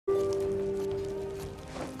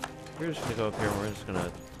we're just gonna go up here and we're just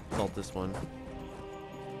gonna assault this one.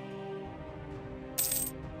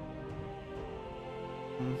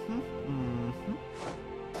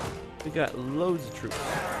 We got loads of troops.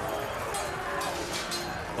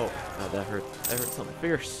 Oh, God, that hurt. That hurt something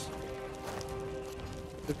fierce.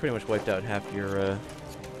 We pretty much wiped out half your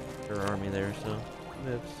army there, so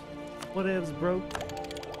whatevs. Whatevs, bro.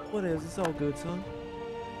 Whatevs. It's all good, son.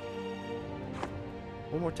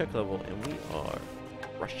 One more tech level, and we are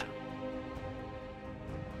Russia.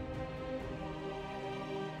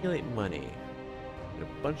 Accumulate money. Get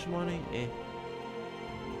a bunch of money. Eh.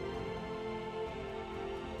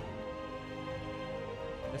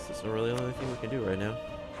 Guess that's not really the only thing we can do right now.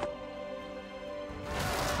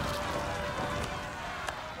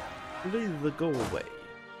 Leave the go away.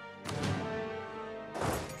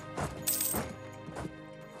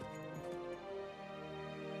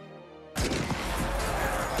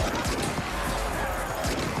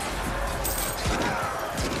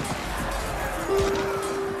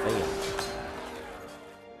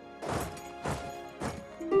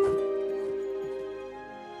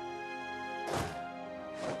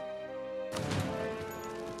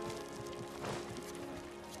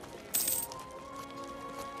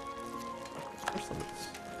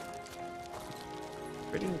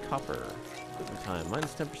 Trading copper. Moving time.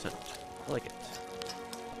 Minus 10%. I like it.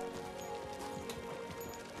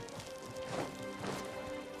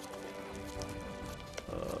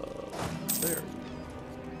 There.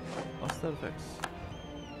 Lost that effects.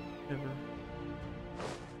 Never.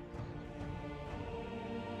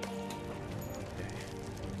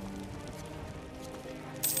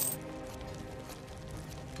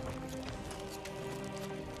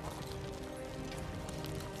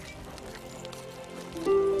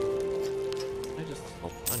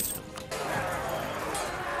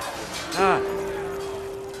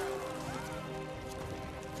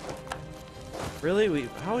 Really?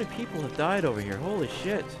 How many people have died over here? Holy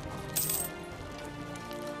shit.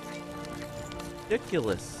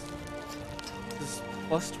 Ridiculous. This is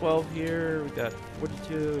plus 12 here. We got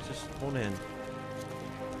 42. It just won't end.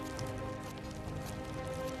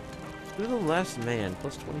 Who's the last man?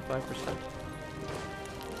 Plus 25%.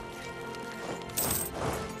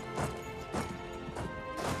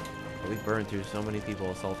 We burned through so many people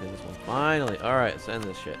assaulting this one. Finally! Alright, let's end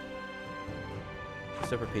this shit.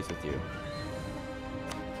 Separate peace with you.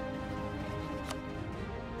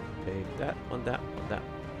 Take that one, that one, that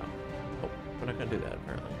one. Oh, we're not gonna do that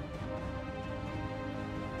apparently.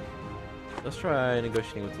 Let's try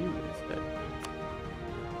negotiating with you instead. Okay.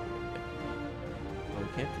 Oh, we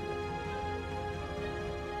can't do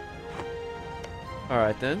that.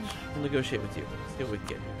 Alright then, we'll negotiate with you. Let's see what we can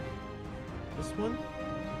get here. This one?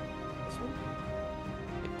 This one?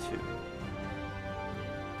 Get two.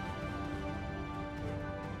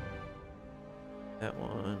 That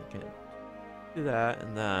one can do that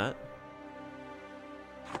and that.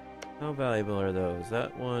 How valuable are those?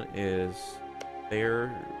 That one is fur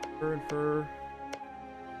and fur.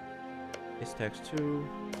 Ace tax 2.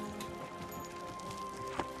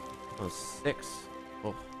 Oh, 6.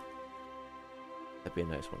 Oh. That'd be a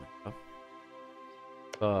nice one.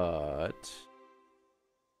 But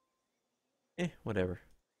whatever.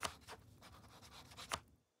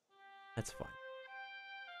 That's fine.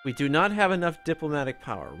 We do not have enough diplomatic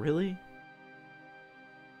power. Really?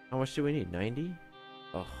 How much do we need? 90?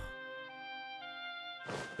 Oh.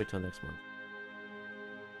 Wait till next month.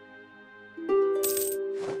 There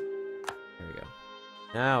we go.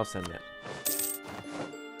 Now I'll send that.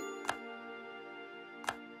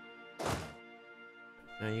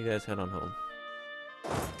 Now you guys head on home.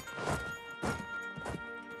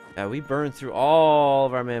 Yeah, we burned through all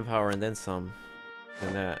of our manpower and then some.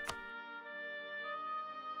 And that.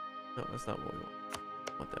 No, that's not what we want.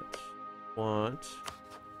 Want that. Want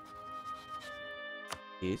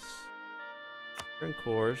peace. Turn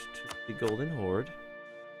course to the Golden Horde.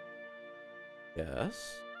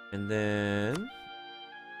 Yes. And then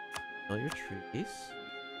all your trees.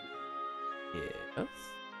 Yes.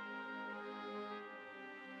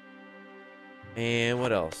 And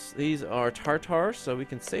what else? These are Tartars, so we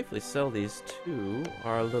can safely sell these to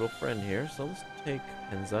our little friend here. So let's take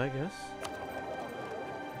Penza, I guess.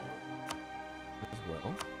 As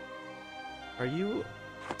well. Are you...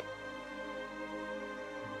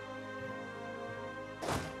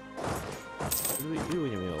 We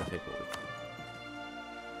wouldn't be able to take what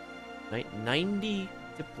we... 90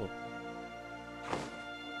 diplo...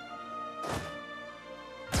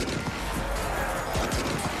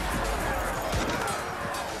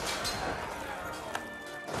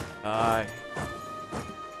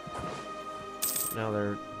 Now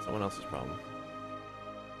they're someone else's problem.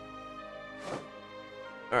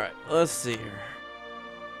 Alright, let's see here.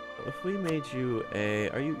 So if we made you a...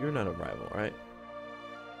 You're not a rival, right?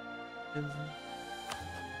 No,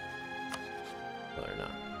 they're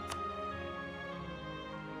not.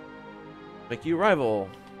 Make you rival.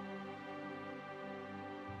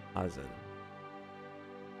 Hazen.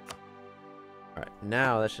 Alright,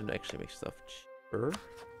 now that should actually make stuff cheaper.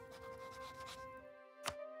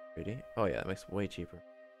 Pretty. Oh yeah, that makes it way cheaper.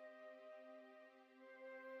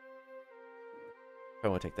 I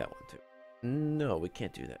want to take that one too. No, we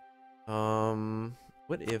can't do that.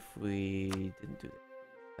 What if we didn't do that?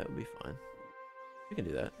 That would be fine. We can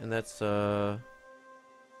do that, and that's we're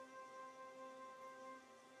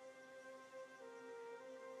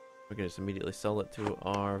gonna just immediately sell it to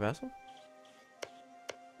our vassal.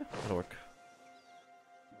 Yeah, that'll work.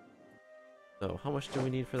 So how much do we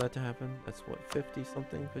need for that to happen? That's what, 50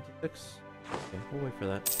 something, 56? Okay, we'll wait for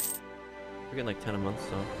that. We're getting like 10 a month,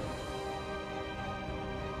 so.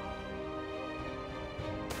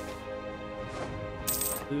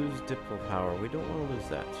 Lose diplo power. We don't want to lose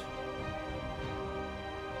that.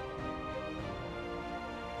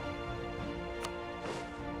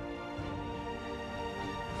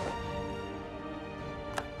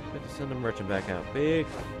 We have to send a merchant back out. Big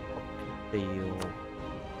deal.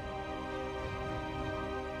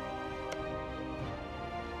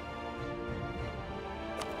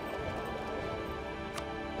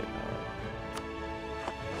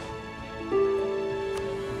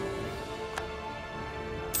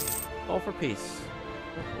 All for peace.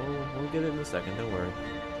 We'll get it in a second, don't worry.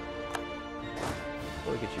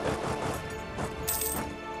 We'll get you back.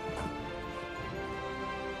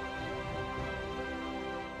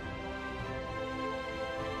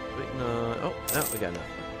 Wait, no. Oh, no, we got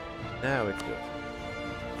enough. Now we can do it.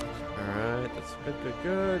 Alright, that's good, good,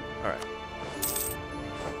 good. Alright.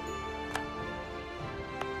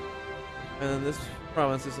 And this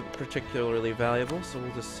province isn't particularly valuable, so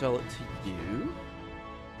we'll just sell it to you.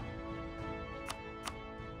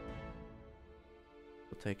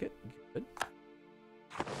 Take it. Good.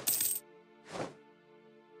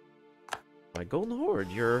 My golden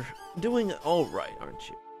horde, you're doing all right, aren't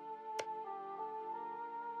you?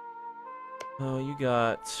 Oh, you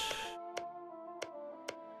got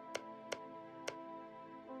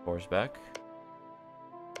cores back.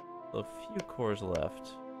 A few cores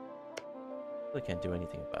left. I can't do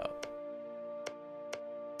anything about.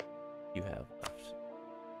 You have left.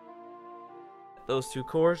 Those two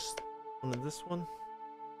cores, one and this one.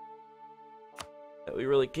 That we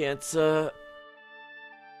really can't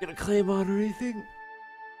get a claim on or anything.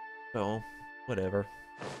 So, whatever.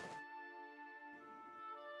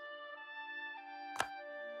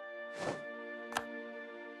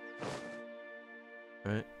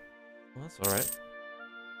 Alright. Well, that's alright.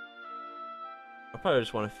 I probably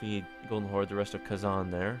just want to feed Golden Horde the rest of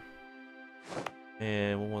Kazan there.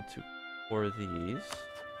 And we'll want to pour these.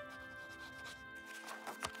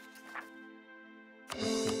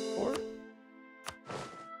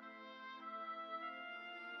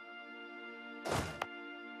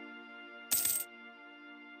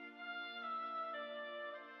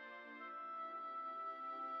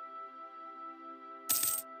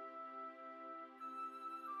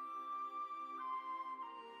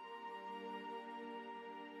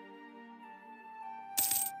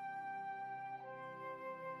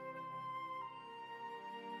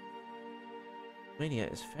 Lithuania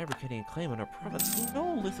is fabricating a claim on our province.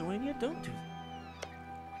 No, Lithuania, don't do that.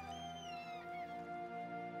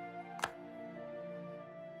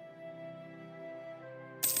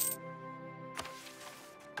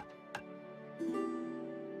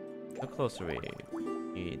 How close are we?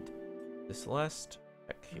 Need this last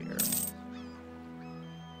back here.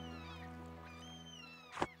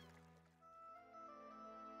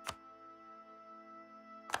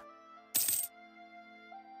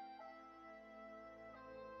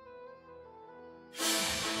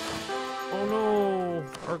 Oh no!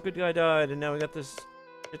 Our good guy died, and now we got this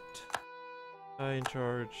shit guy in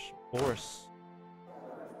charge. Boris.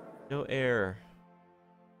 No heir.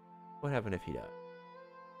 What happened if he died?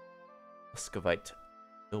 Muscovite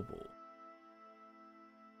noble.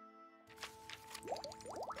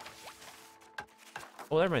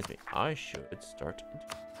 Oh, that reminds me. I should start.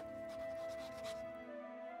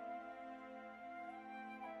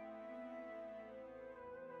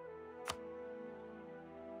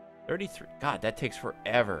 33. God, that takes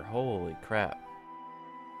forever. Holy crap.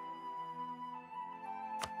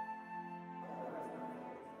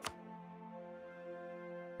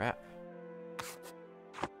 Crap.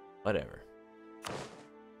 Whatever.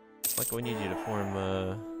 Like we need you to form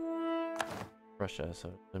Russia, so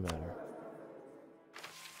it doesn't matter.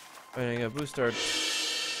 Alright, I gotta boost our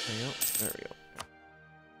There we go. There we go.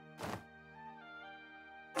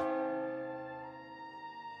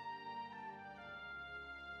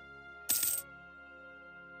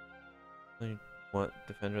 I want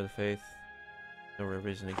Defender of the Faith. No real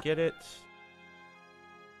reason to get it.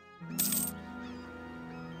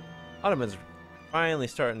 Ottomans finally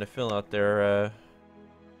starting to fill out their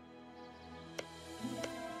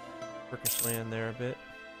Turkish land there a bit.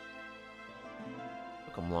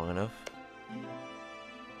 Took them long enough.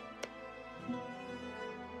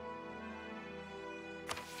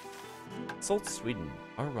 Assault Sweden,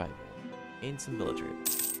 our rival. Gain some military.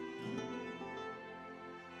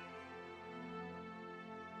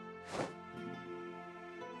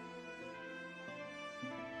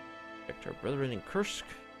 Protect our brethren in Kursk.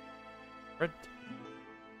 Right.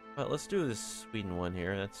 Well, let's do this Sweden one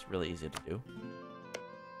here. That's really easy to do.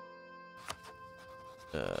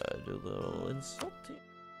 Do a little insulting.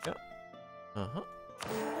 Yeah.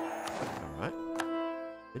 Alright.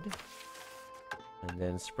 Good. And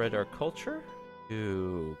then spread our culture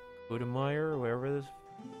to Kudemeyer, wherever this.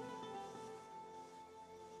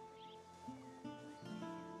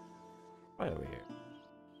 Right over here.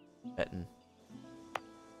 Etten.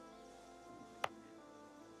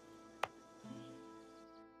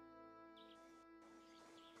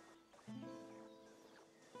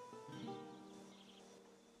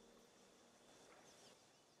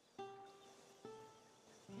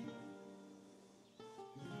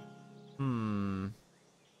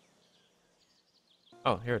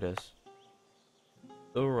 Oh, here it is.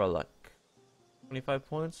 Uralak. 25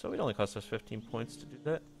 points, so it only cost us 15 points to do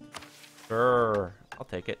that. Sure, I'll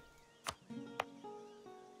take it.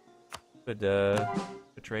 Good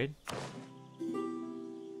trade.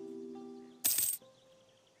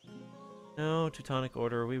 No, Teutonic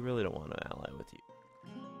Order, we really don't want to ally with you.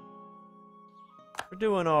 We're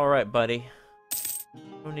doing alright, buddy.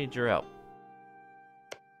 Don't need your help.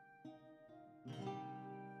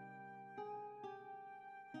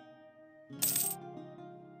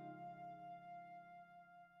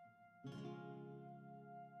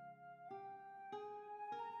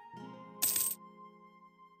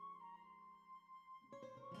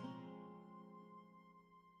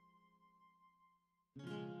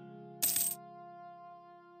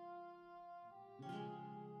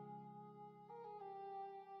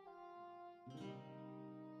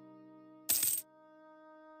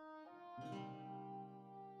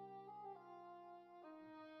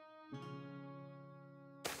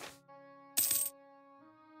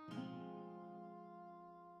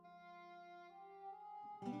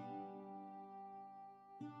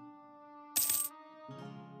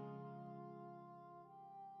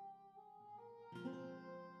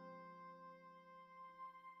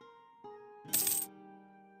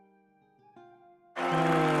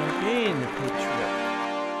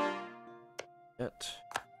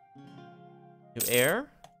 New heir?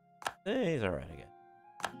 Hey, he's alright again.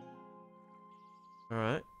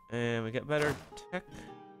 Alright, and we get better tech.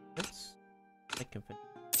 Let's tech infantry.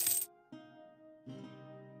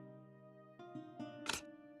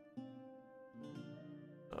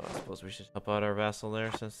 Oh, I suppose we should help out our vassal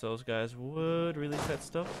there since those guys would release that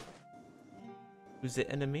stuff. Who's the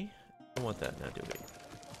enemy? Don't want that now, do we?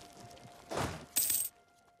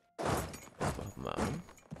 Mountain.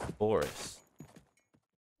 Boris.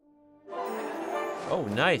 Oh,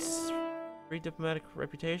 nice! Free diplomatic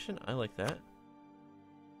reputation? I like that.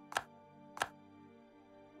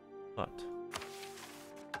 What?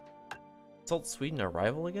 Insult Sweden, our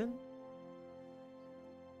rival again?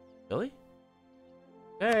 Really?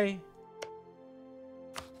 Hey!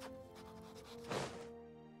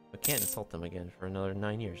 I can't insult them again for another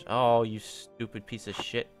 9 years. Oh, you stupid piece of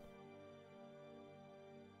shit.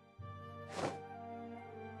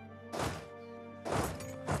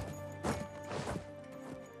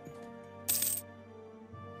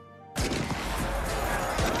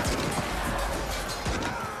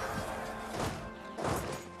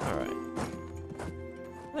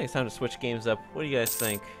 I think it's time to switch games up. What do you guys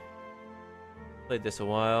think? Played this a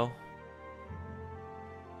while.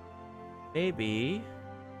 Maybe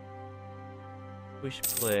we should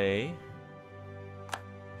play.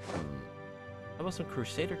 How about some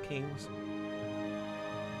Crusader Kings?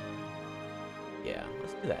 Yeah,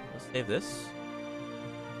 let's do that. Let's save this.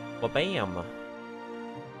 Bam!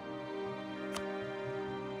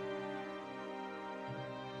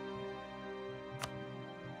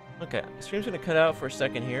 Okay, the stream's gonna cut out for a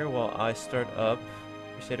second here while I start up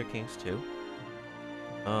Crusader Kings 2.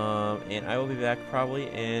 And I will be back probably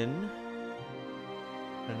in,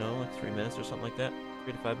 I don't know, like 3 minutes or something like that.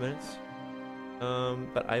 3 to 5 minutes.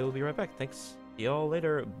 But I will be right back. Thanks. See y'all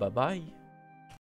later. Bye-bye.